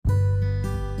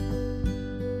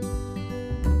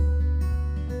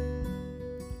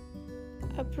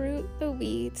uproot the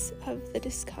weeds of the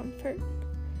discomfort.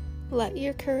 Let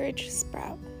your courage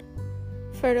sprout.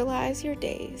 Fertilize your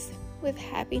days with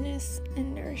happiness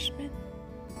and nourishment.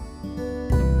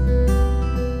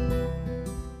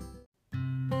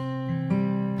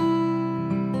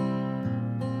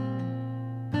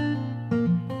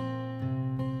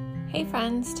 Hey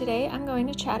friends, today I'm going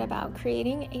to chat about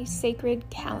creating a sacred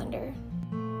calendar.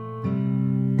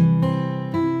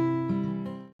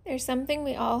 There's something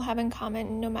we all have in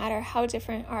common no matter how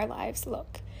different our lives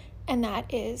look, and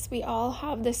that is we all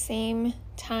have the same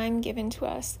time given to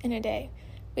us in a day.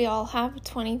 We all have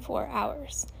 24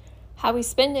 hours. How we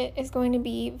spend it is going to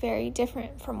be very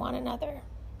different from one another.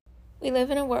 We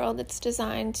live in a world that's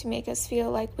designed to make us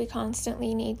feel like we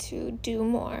constantly need to do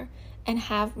more and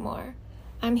have more.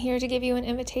 I'm here to give you an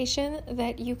invitation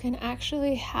that you can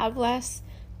actually have less,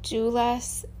 do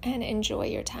less, and enjoy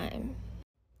your time.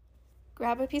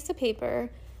 Grab a piece of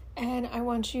paper, and I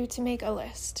want you to make a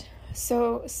list.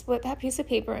 So split that piece of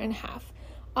paper in half.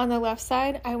 On the left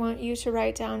side, I want you to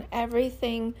write down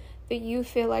everything that you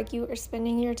feel like you are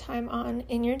spending your time on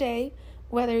in your day,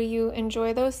 whether you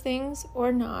enjoy those things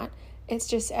or not. It's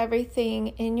just everything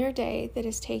in your day that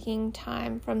is taking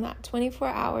time from that 24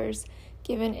 hours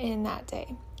given in that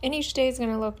day. And each day is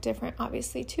going to look different,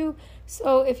 obviously, too.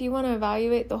 So if you want to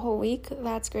evaluate the whole week,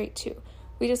 that's great, too.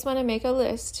 We just want to make a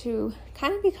list to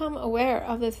kind of become aware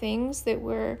of the things that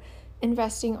we're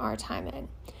investing our time in.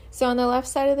 So on the left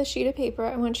side of the sheet of paper,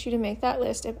 I want you to make that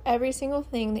list of every single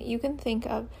thing that you can think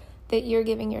of that you're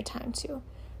giving your time to.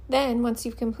 Then, once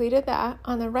you've completed that,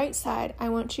 on the right side, I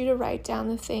want you to write down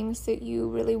the things that you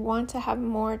really want to have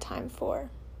more time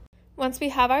for. Once we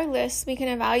have our list, we can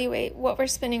evaluate what we're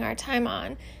spending our time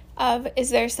on. Is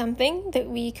there something that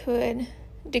we could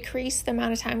decrease the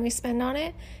amount of time we spend on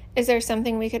it? Is there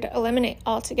something we could eliminate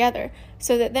altogether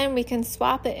so that then we can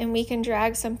swap it and we can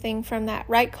drag something from that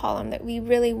right column that we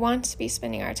really want to be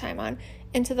spending our time on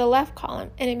into the left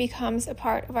column, and it becomes a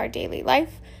part of our daily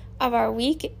life, of our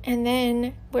week, and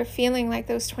then we're feeling like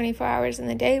those 24 hours in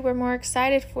the day, we're more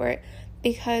excited for it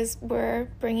because we're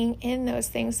bringing in those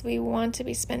things we want to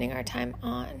be spending our time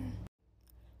on.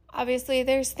 Obviously,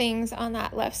 there's things on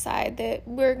that left side that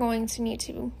we're going to need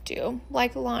to do,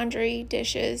 like laundry,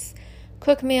 dishes,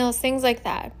 cook meals, things like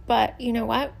that. But you know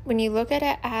what? When you look at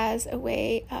it as a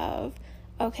way of,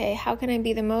 okay, how can I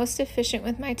be the most efficient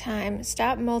with my time?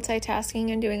 Stop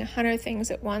multitasking and doing 100 things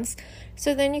at once.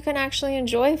 So then you can actually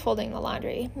enjoy folding the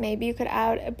laundry. Maybe you could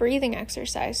add a breathing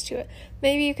exercise to it.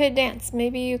 Maybe you could dance.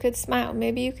 Maybe you could smile.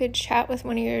 Maybe you could chat with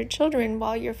one of your children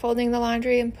while you're folding the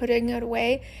laundry and putting it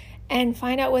away, and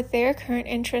find out what their current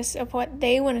interest of what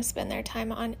they want to spend their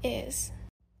time on is.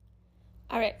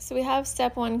 All right, so we have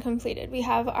step 1 completed. We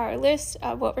have our list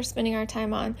of what we're spending our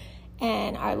time on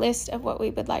and our list of what we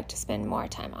would like to spend more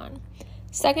time on.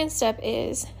 Second step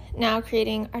is now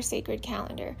creating our sacred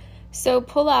calendar. So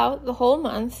pull out the whole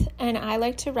month, and I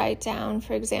like to write down,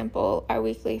 for example, our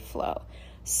weekly flow.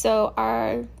 So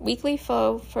our weekly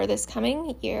flow for this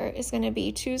coming year is going to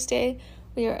be Tuesday,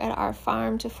 we are at our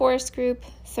farm to forest group.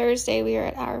 Thursday, we are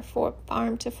at our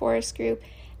farm to forest group.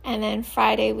 And then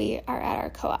Friday, we are at our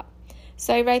co-op.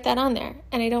 So I write that on there,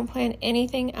 and I don't plan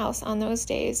anything else on those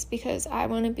days because I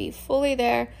want to be fully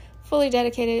there, fully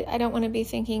dedicated. I don't want to be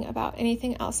thinking about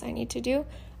anything else I need to do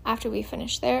after we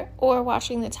finish there or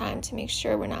watching the time to make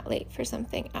sure we're not late for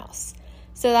something else.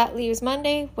 So that leaves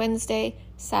Monday, Wednesday,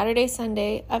 Saturday,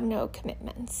 Sunday of no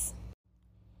commitments.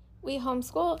 We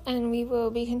homeschool, and we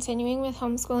will be continuing with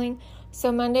homeschooling.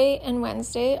 So Monday and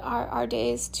Wednesday are our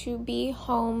days to be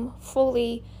home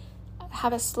fully,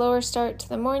 have a slower start to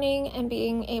the morning, and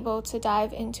being able to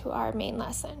dive into our main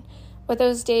lesson. What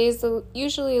those days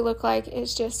usually look like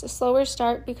is just a slower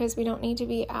start because we don't need to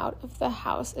be out of the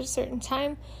house at a certain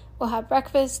time. We'll have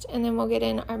breakfast, and then we'll get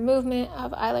in our movement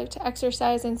of I like to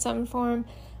exercise in some form.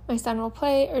 My son will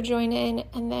play or join in,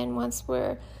 and then once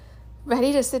we're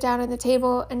ready to sit down at the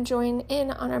table and join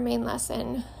in on our main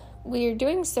lesson, we're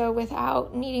doing so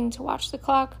without needing to watch the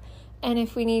clock. And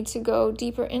if we need to go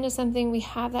deeper into something, we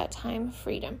have that time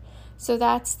freedom. So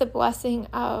that's the blessing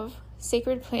of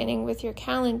sacred planning with your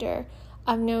calendar,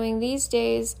 of knowing these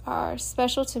days are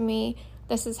special to me.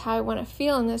 This is how I want to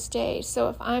feel in this day. So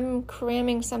if I'm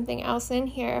cramming something else in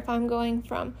here, if I'm going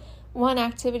from one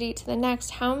activity to the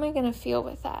next, how am I going to feel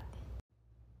with that?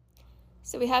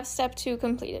 So we have step 2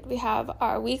 completed. We have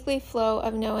our weekly flow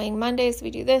of knowing Mondays we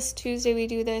do this, Tuesday we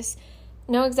do this.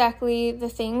 Know exactly the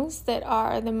things that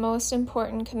are the most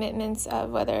important commitments of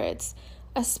whether it's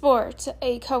a sport,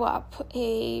 a co-op,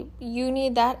 you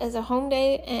need that as a home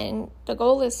day, and the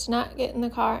goal is to not get in the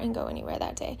car and go anywhere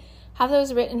that day. Have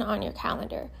those written on your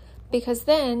calendar. Because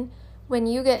then when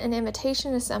you get an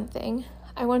invitation to something,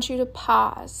 I want you to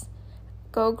pause,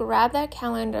 go grab that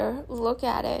calendar, look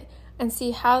at it, and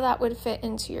see how that would fit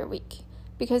into your week.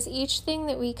 Because each thing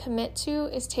that we commit to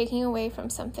is taking away from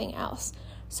something else.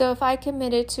 So if I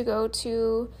committed to go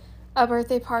to a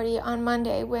birthday party on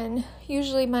Monday, when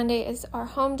usually Monday is our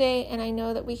home day, and I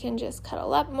know that we can just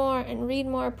cuddle up more and read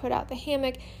more, put out the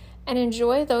hammock, and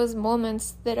enjoy those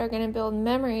moments that are going to build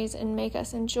memories and make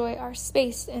us enjoy our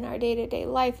space and our day-to-day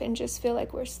life and just feel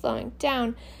like we're slowing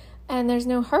down and there's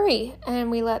no hurry, and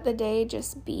we let the day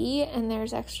just be, and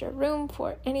there's extra room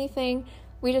for anything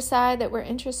we decide that we're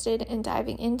interested in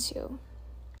diving into.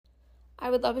 I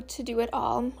would love to do it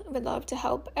all. I would love to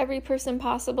help every person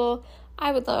possible.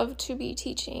 I would love to be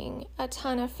teaching a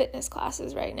ton of fitness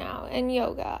classes right now, and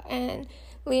yoga, and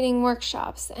leading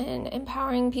workshops, and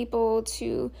empowering people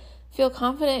to feel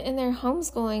confident in their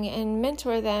homeschooling and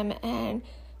mentor them, and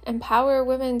empower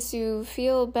women to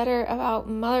feel better about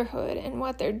motherhood and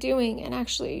what they're doing, and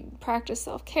actually practice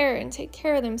self-care and take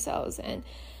care of themselves, and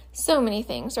so many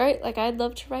things, right? Like, I'd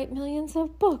love to write millions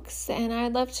of books, and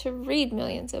I'd love to read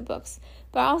millions of books,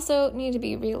 but I also need to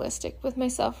be realistic with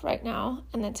myself right now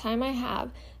and the time I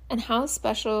have and how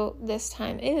special this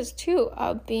time is too,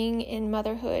 of being in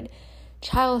motherhood,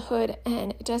 childhood,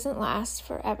 and it doesn't last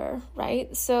forever,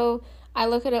 right? So I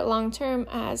look at it long term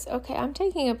as, okay, I'm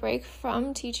taking a break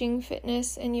from teaching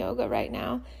fitness and yoga right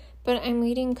now, but I'm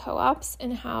leading co-ops,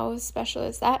 and how special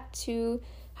is that to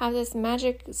have this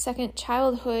magic second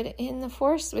childhood in the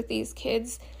forest with these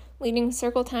kids, leading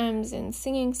circle times and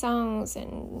singing songs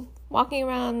and walking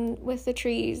around with the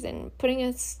trees and putting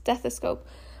a stethoscope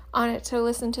on it to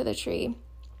listen to the tree.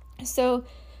 So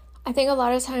I think a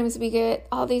lot of times we get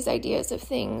all these ideas of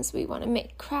things we want to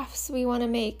make, crafts we want to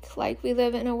make, like we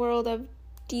live in a world of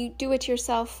do it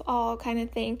yourself all kind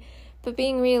of thing, but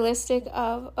being realistic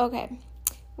of, okay,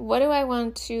 what do I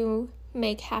want to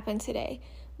make happen today?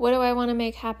 What do I want to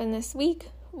make happen this week?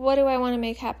 What do I want to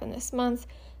make happen this month,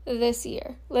 this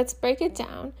year? Let's break it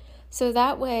down so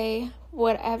that way,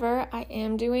 whatever I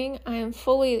am doing, I am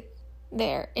fully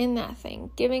there in that thing,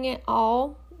 giving it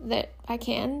all that I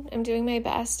can. I'm doing my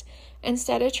best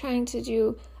instead of trying to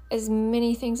do as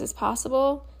many things as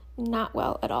possible, not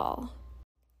well at all.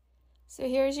 So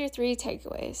here's your 3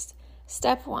 takeaways.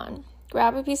 Step 1,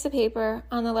 grab a piece of paper.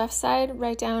 On the left side,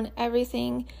 write down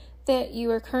everything that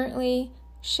you are currently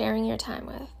sharing your time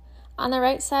with. On the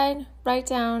right side, write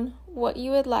down what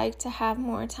you would like to have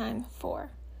more time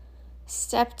for.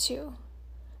 Step 2,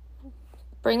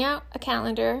 bring out a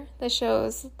calendar that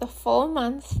shows the full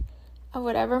month of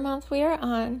whatever month we are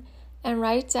on, and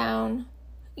write down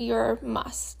your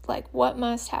must, like what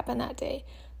must happen that day,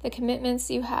 the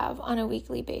commitments you have on a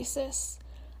weekly basis.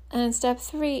 And then step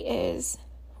 3 is,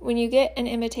 when you get an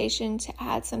invitation to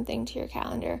add something to your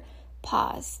calendar,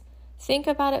 pause. Think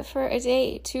about it for a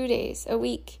day, 2 days, a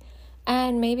week,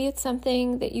 and maybe it's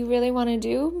something that you really want to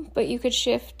do, but you could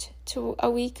shift to a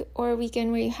week or a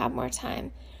weekend where you have more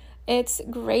time. It's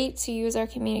great to use our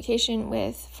communication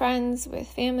with friends, with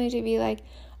family, to be like,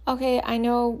 okay, I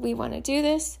know we want to do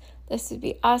this. This would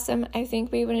be awesome. I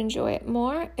think we would enjoy it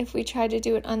more if we tried to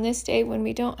do it on this day when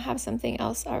we don't have something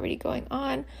else already going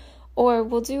on, or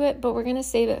we'll do it, but we're going to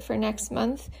save it for next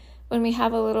month when we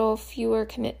have a little fewer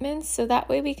commitments, so that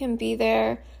way we can be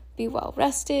there, be well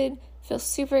rested, feel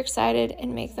super excited,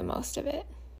 and make the most of it.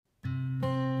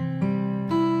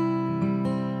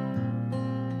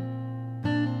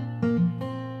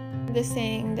 The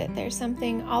saying that there's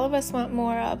something all of us want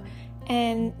more of,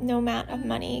 and no amount of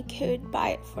money could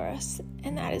buy it for us,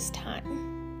 and that is time.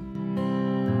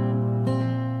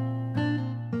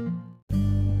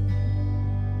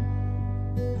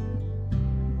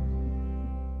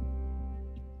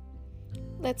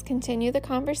 Let's continue the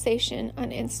conversation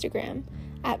on Instagram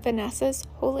at Vanessa's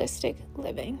Holistic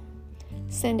Living.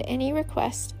 Send any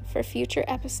requests for future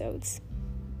episodes.